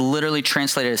it's literally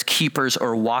translated as keepers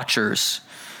or watchers,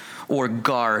 or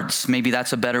guards. Maybe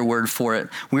that's a better word for it.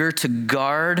 We're to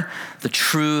guard the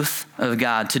truth of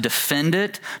God, to defend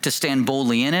it, to stand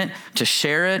boldly in it, to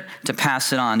share it, to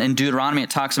pass it on. In Deuteronomy, it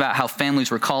talks about how families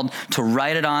were called to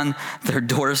write it on their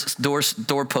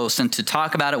doorposts, and to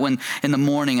talk about it when in the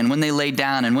morning and when they lay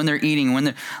down and when they're eating, when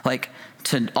they're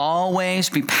to always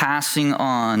be passing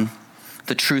on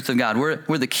the truth of God.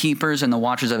 We're the keepers and the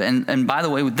watchers of it. And by the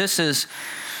way,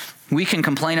 we can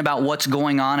complain about what's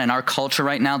going on in our culture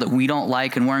right now that we don't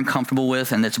like and we're uncomfortable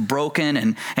with, and that's broken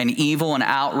and evil and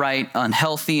outright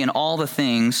unhealthy and all the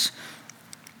things.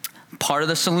 Part of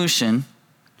the solution,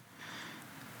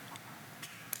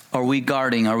 are we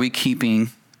guarding, are we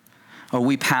keeping, are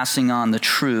we passing on the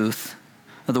truth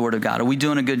of the Word of God? Are we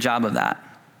doing a good job of that?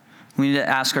 We need to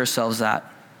ask ourselves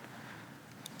that.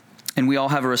 And we all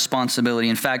have a responsibility.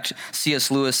 In fact,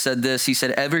 C.S. Lewis said this. He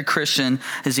said, every Christian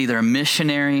is either a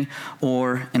missionary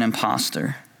or an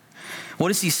imposter.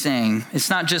 What is he saying? It's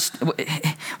not just,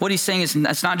 what he's saying is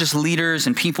it's not just leaders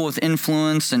and people with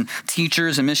influence and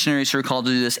teachers and missionaries who are called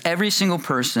to do this. Every single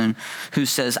person who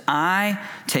says, I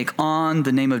take on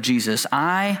the name of Jesus,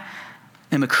 I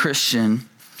am a Christian,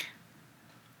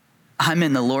 I'm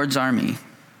in the Lord's army,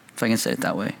 if I can say it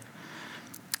that way.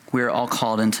 We are all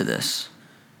called into this.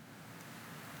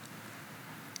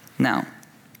 Now,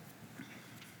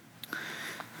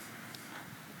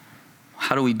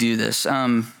 how do we do this?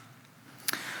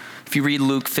 If you read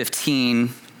Luke 15,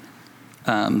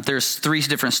 there's 3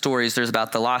 different stories. There's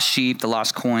about the lost sheep, the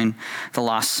lost coin, the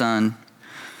lost son.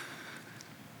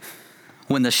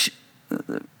 When the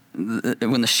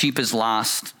sheep is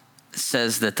lost, it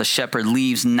says that the shepherd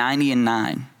leaves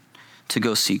 99 to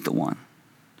go seek the one.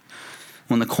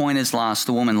 When the coin is lost,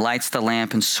 the woman lights the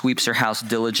lamp and sweeps her house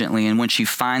diligently. And when she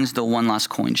finds the one lost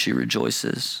coin, she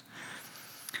rejoices.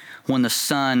 When the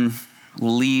son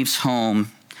leaves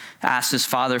home, asks his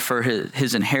father for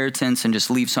his inheritance and just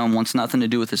leaves home, wants nothing to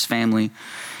do with his family.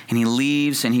 And he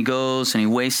leaves and he goes and he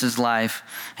wastes his life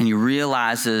and he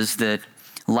realizes that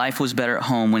life was better at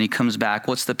home. When he comes back,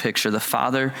 what's the picture? The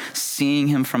father, seeing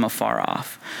him from afar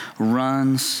off,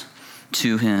 runs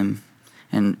to him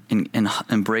and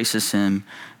embraces him,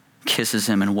 kisses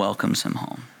him, and welcomes him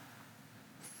home.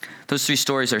 Those 3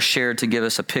 stories are shared to give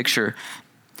us a picture.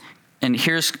 And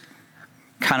here's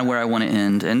kind of where I want to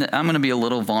end. And I'm going to be a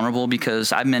little vulnerable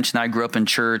because I mentioned I grew up in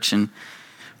church, and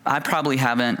I probably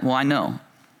haven't, well, I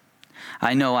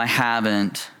know I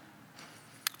haven't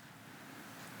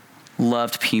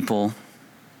loved people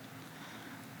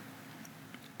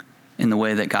in the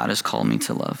way that God has called me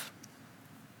to love.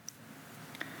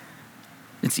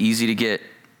 It's easy to get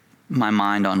my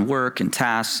mind on work and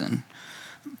tasks and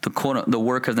the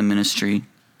work of the ministry,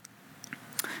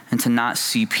 and to not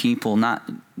see people, and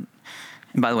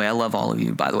by the way, I love all of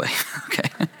you, by the way, okay?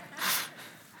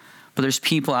 But there's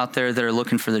people out there that are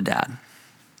looking for their dad.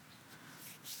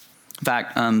 In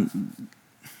fact,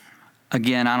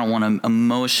 again, I don't want to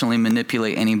emotionally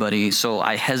manipulate anybody, so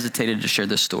I hesitated to share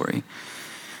this story.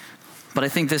 But I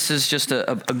think this is just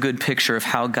a good picture of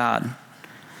how God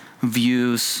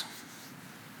views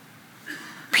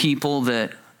people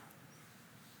that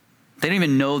they don't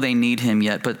even know they need him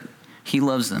yet, but he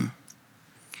loves them.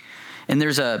 And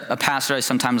there's a pastor I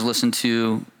sometimes listen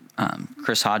to,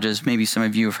 Chris Hodges. Maybe some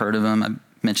of you have heard of him. I've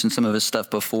mentioned some of his stuff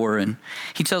before. And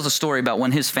he tells a story about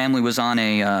when his family was on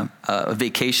a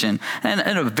vacation, and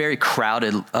in a very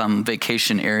crowded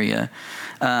vacation area.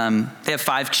 They have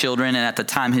 5 children, and at the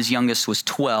time his youngest was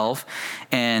 12,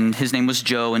 and his name was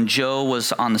Joe, and Joe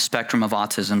was on the spectrum of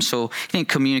autism, so he didn't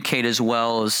communicate as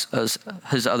well as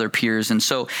his other peers. And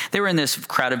so they were in this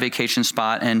crowded vacation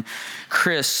spot, and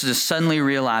Chris just suddenly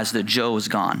realized that Joe was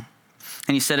gone.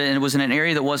 And he said it was in an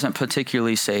area that wasn't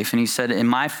particularly safe. And he said, and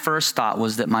my first thought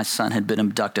was that my son had been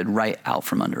abducted right out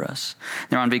from under us.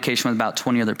 They're on vacation with about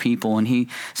 20 other people. And he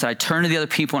said, I turned to the other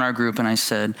people in our group and I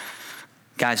said,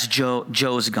 guys,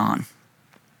 Joe's gone.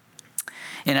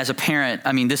 And as a parent,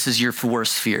 I mean, this is your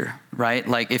worst fear, right?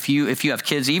 Like if you have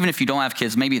kids, even if you don't have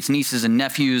kids, maybe it's nieces and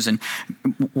nephews and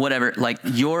whatever, like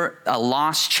you're a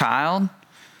lost child.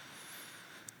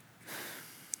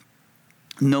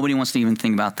 Nobody wants to even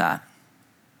think about that.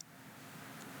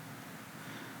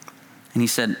 And he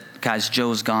said, guys,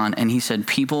 Joe's gone. And he said,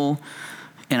 people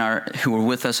who were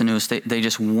with us and knew us, they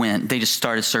just went. They just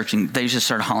started searching. They just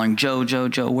started hollering, Joe, Joe,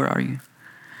 Joe, where are you?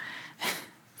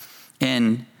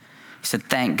 And he said,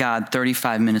 thank God,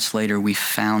 35 minutes later, we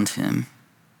found him.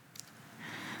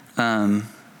 But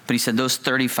he said those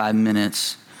 35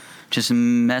 minutes just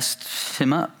messed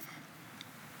him up.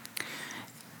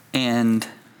 And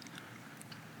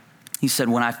he said,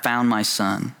 when I found my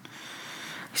son,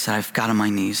 he said, I got on my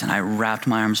knees and I wrapped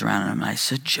my arms around him and I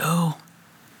said, Joe,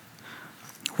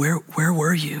 where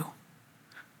were you?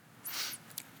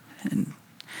 And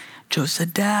Joe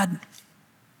said, Dad,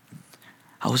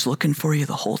 I was looking for you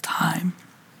the whole time.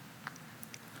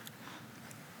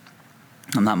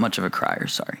 I'm not much of a crier,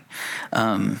 sorry.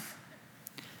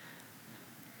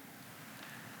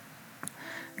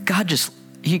 God just,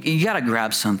 you got to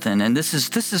grab something, and this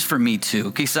is for me too.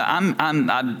 Because I'm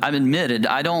admitted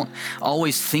I don't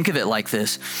always think of it like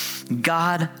this.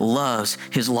 God loves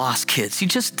his lost kids. He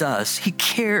just does. He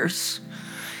cares.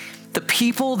 The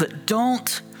people that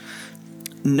don't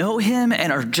know him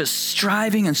and are just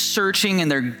striving and searching,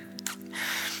 and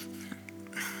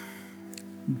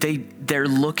they're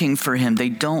looking for him. They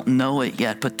don't know it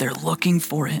yet, but they're looking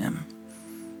for him.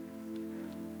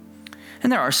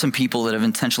 And there are some people that have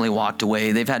intentionally walked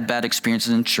away. They've had bad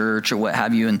experiences in church or what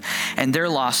have you, and they're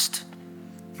lost.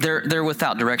 They're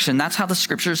without direction. That's how the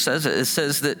scripture says it. It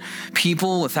says that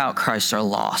people without Christ are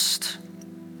lost.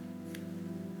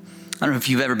 I don't know if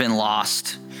you've ever been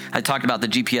lost. I talked about the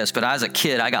GPS, but as a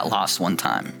kid, I got lost one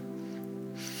time.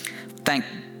 Thank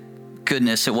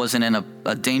goodness it wasn't in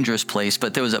a dangerous place,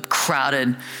 but there was a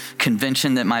crowded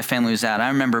convention that my family was at. I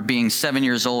remember being 7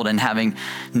 years old and having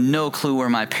no clue where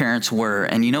my parents were.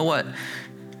 And you know what?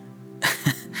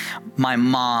 My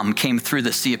mom came through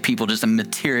the sea of people, just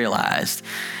materialized.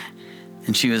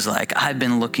 And she was like, I've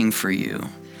been looking for you.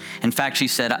 In fact, she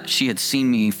said she had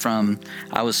seen me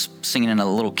I was singing in a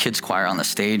little kids choir on the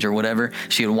stage or whatever.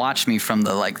 She had watched me from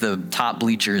the top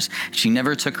bleachers. She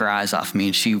never took her eyes off me,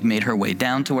 and she made her way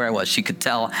down to where I was. She could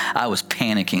tell I was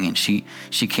panicking, and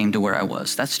she came to where I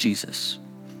was. That's Jesus.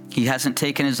 He hasn't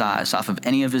taken his eyes off of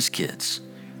any of his kids.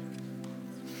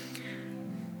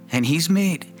 And he's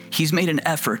made an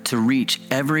effort to reach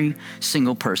every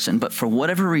single person, but for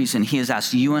whatever reason, he has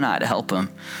asked you and I to help him.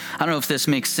 I don't know if this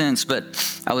makes sense,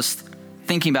 but I was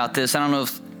thinking about this. I don't know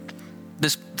if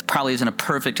this probably isn't a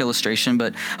perfect illustration,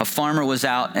 but a farmer was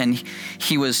out and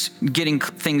he was getting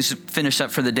things finished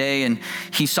up for the day, and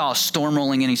he saw a storm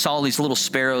rolling in. He saw all these little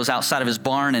sparrows outside of his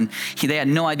barn, and they had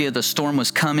no idea the storm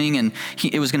was coming, and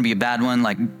it was going to be a bad one,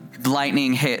 like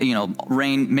lightning,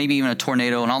 rain, maybe even a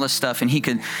tornado and all this stuff. And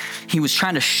he was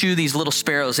trying to shoo these little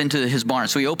sparrows into his barn.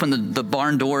 So he opened the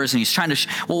barn doors, and he's trying to,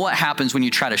 what happens when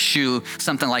you try to shoo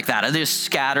something like that? It just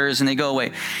scatters and they go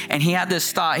away. And he had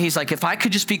this thought. He's like, if I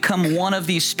could just become one of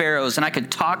these sparrows and I could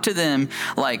talk to them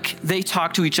like they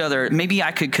talk to each other, maybe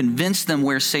I could convince them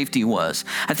where safety was.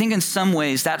 I think in some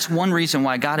ways that's one reason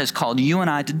why God has called you and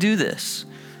I to do this.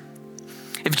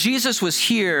 If Jesus was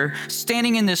here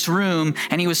standing in this room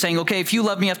and he was saying, okay, if you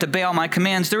love me, you have to obey all my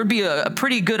commands, there would be a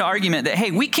pretty good argument that, hey,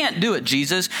 we can't do it,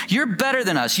 Jesus. You're better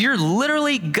than us. You're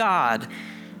literally God.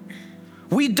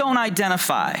 We don't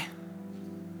identify.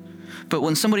 But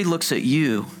when somebody looks at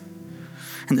you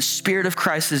and the Spirit of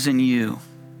Christ is in you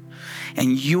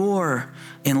and you're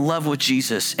in love with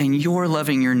Jesus and you're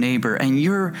loving your neighbor and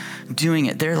you're doing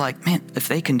it, they're like, man, if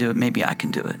they can do it, maybe I can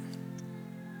do it.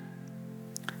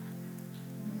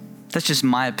 That's just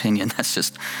my opinion. That's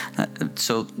just,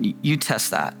 so you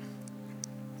test that,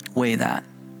 weigh that.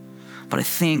 But I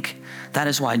think that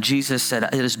is why Jesus said,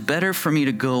 it is better for me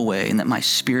to go away and that my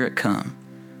Spirit come,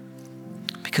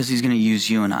 because he's going to use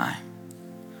you and I.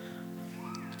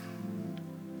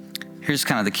 Here's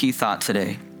kind of the key thought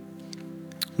today.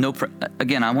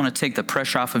 Again, I want to take the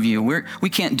pressure off of you. We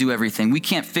can't do everything. We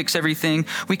can't fix everything.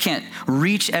 We can't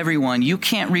reach everyone. You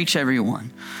can't reach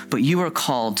everyone, but you are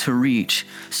called to reach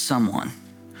someone.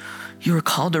 You are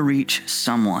called to reach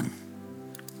someone.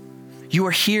 You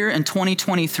are here in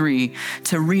 2023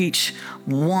 to reach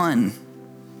one.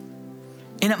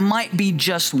 And it might be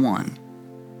just one.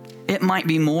 It might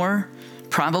be more,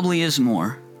 probably is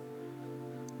more.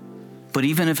 But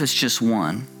even if it's just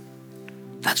one,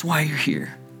 that's why you're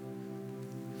here.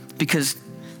 Because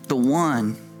the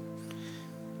one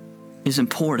is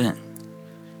important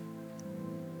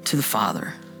to the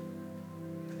Father.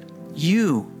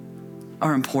 You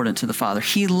are important to the Father.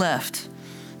 He left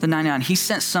the 99. He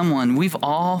sent someone.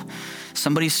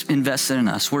 Somebody's invested in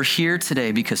us. We're here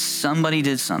today because somebody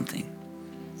did something.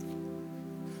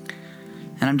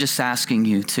 And I'm just asking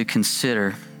you to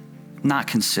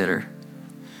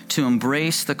to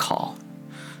embrace the call,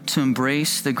 to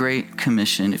embrace the Great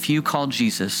Commission. If you call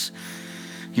Jesus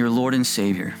your Lord and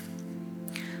Savior,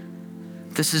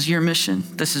 this is your mission.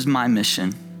 This is my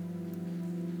mission.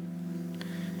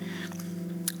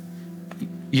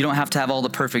 You don't have to have all the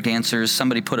perfect answers.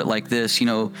 Somebody put it like this,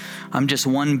 I'm just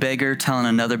one beggar telling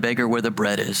another beggar where the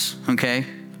bread is, okay?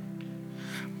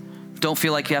 Don't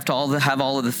feel like you have to have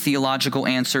all of the theological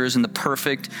answers and the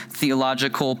perfect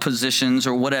theological positions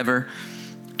or whatever.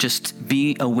 Just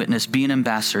be a witness, be an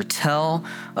ambassador. Tell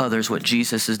others what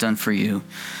Jesus has done for you.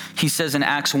 He says in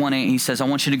Acts 1:8, he says, I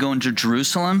want you to go into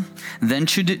Jerusalem, then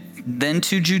to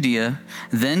Judea,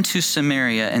 then to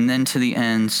Samaria, and then to the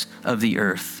ends of the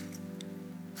earth.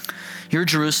 Your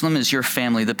Jerusalem is your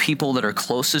family, the people that are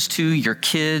closest to your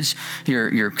kids,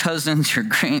 your cousins,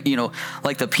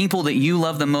 like the people that you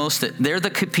love the most, that they're the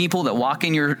people that walk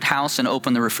in your house and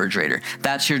open the refrigerator.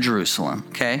 That's your Jerusalem,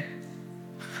 okay?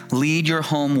 Lead your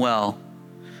home well.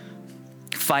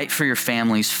 Fight for your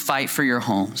families. Fight for your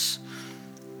homes.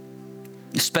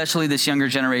 Especially this younger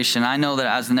generation. I know that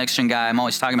as the next gen guy, I'm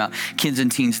always talking about kids and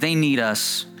teens. They need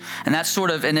us. And that's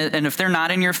and if they're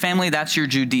not in your family, that's your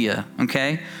Judea,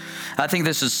 okay? I think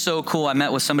this is so cool. I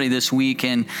met with somebody this week,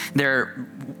 and they're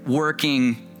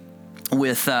working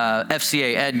with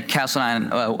FCA. Ed Castle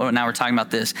and I, now we're talking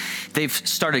about this. They've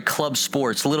started club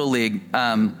sports, Little League,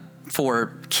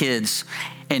 for kids.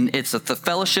 And it's the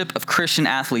Fellowship of Christian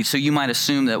Athletes. So you might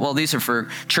assume that, well, these are for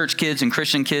church kids and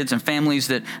Christian kids and families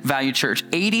that value church.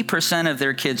 80% of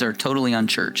their kids are totally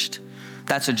unchurched.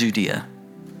 That's a Judea.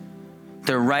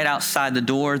 They're right outside the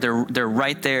door. They're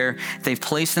right there. They've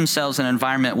placed themselves in an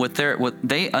environment what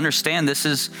they understand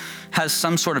this has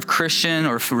some sort of Christian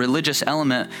or religious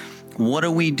element. What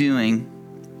are we doing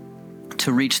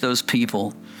to reach those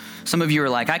people? Some of you are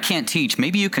like, I can't teach.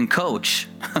 Maybe you can coach,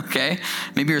 okay?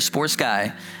 Maybe you're a sports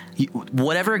guy.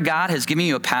 Whatever God has given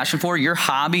you a passion for, your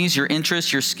hobbies, your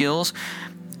interests, your skills,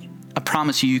 I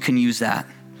promise you can use that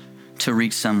to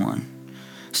reach someone.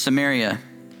 Samaria,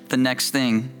 the next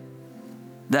thing,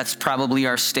 that's probably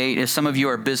our state. If some of you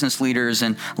are business leaders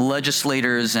and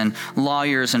legislators and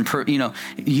lawyers and,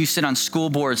 you sit on school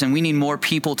boards, and we need more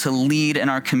people to lead in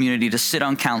our community, to sit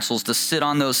on councils, to sit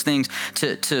on those things,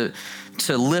 to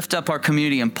lift up our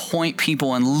community and point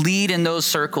people and lead in those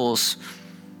circles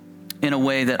in a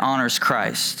way that honors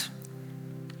Christ.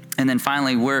 And then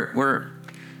finally, we're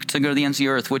to go to the ends of the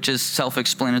earth, which is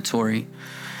self-explanatory.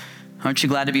 Aren't you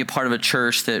glad to be a part of a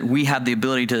church that we have the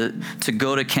ability to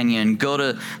go to Kenya and go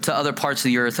to other parts of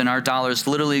the earth, and our dollars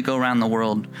literally go around the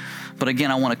world? But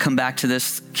again, I want to come back to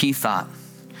this key thought.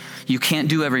 You can't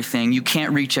do everything. You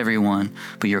can't reach everyone,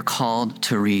 but you're called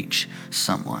to reach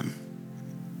someone.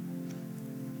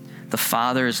 The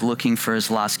Father is looking for his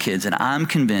lost kids, and I'm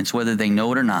convinced, whether they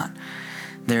know it or not,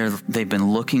 they've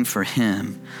been looking for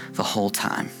him the whole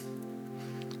time.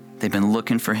 They've been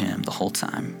looking for him the whole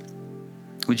time.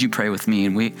 Would you pray with me?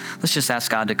 And let's just ask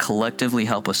God to collectively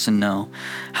help us to know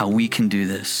how we can do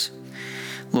this.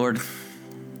 Lord,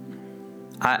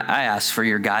 I ask for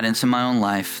your guidance in my own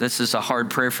life. This is a hard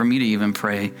prayer for me to even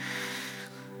pray.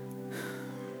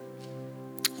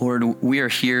 Lord, we are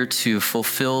here to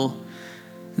fulfill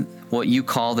what you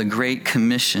call the Great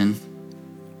Commission.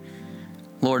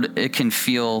 Lord, it can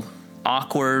feel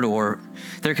awkward, or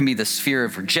there can be this fear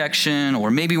of rejection, or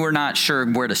maybe we're not sure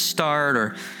where to start,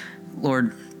 or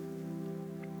Lord,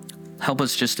 help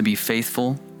us just to be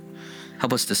faithful.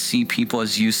 Help us to see people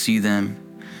as you see them.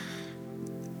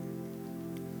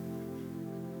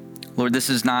 Lord, this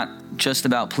is not just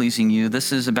about pleasing you.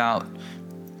 This is about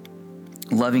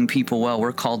loving people well.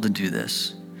 We're called to do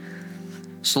this.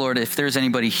 So Lord, if there's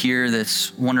anybody here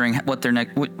that's wondering what their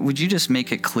next, would you just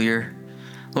make it clear?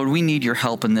 Lord, we need your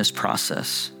help in this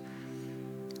process.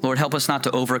 Lord, help us not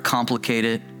to overcomplicate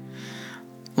it.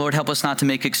 Lord, help us not to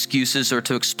make excuses or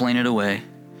to explain it away.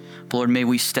 But Lord, may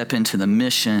we step into the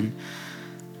mission,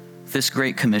 this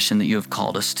great commission that you have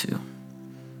called us to.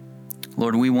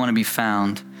 Lord, we want to be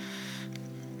found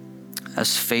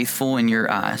as faithful in your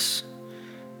eyes.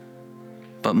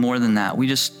 But more than that, we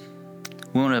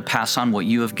want to pass on what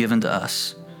you have given to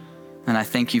us. And I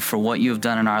thank you for what you have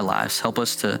done in our lives. Help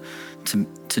us to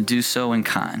do so in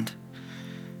kind.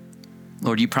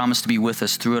 Lord, you promised to be with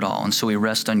us through it all, and so we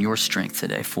rest on your strength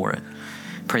today for it.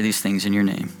 Pray these things in your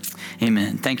name.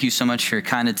 Amen. Thank you so much for your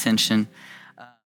kind attention.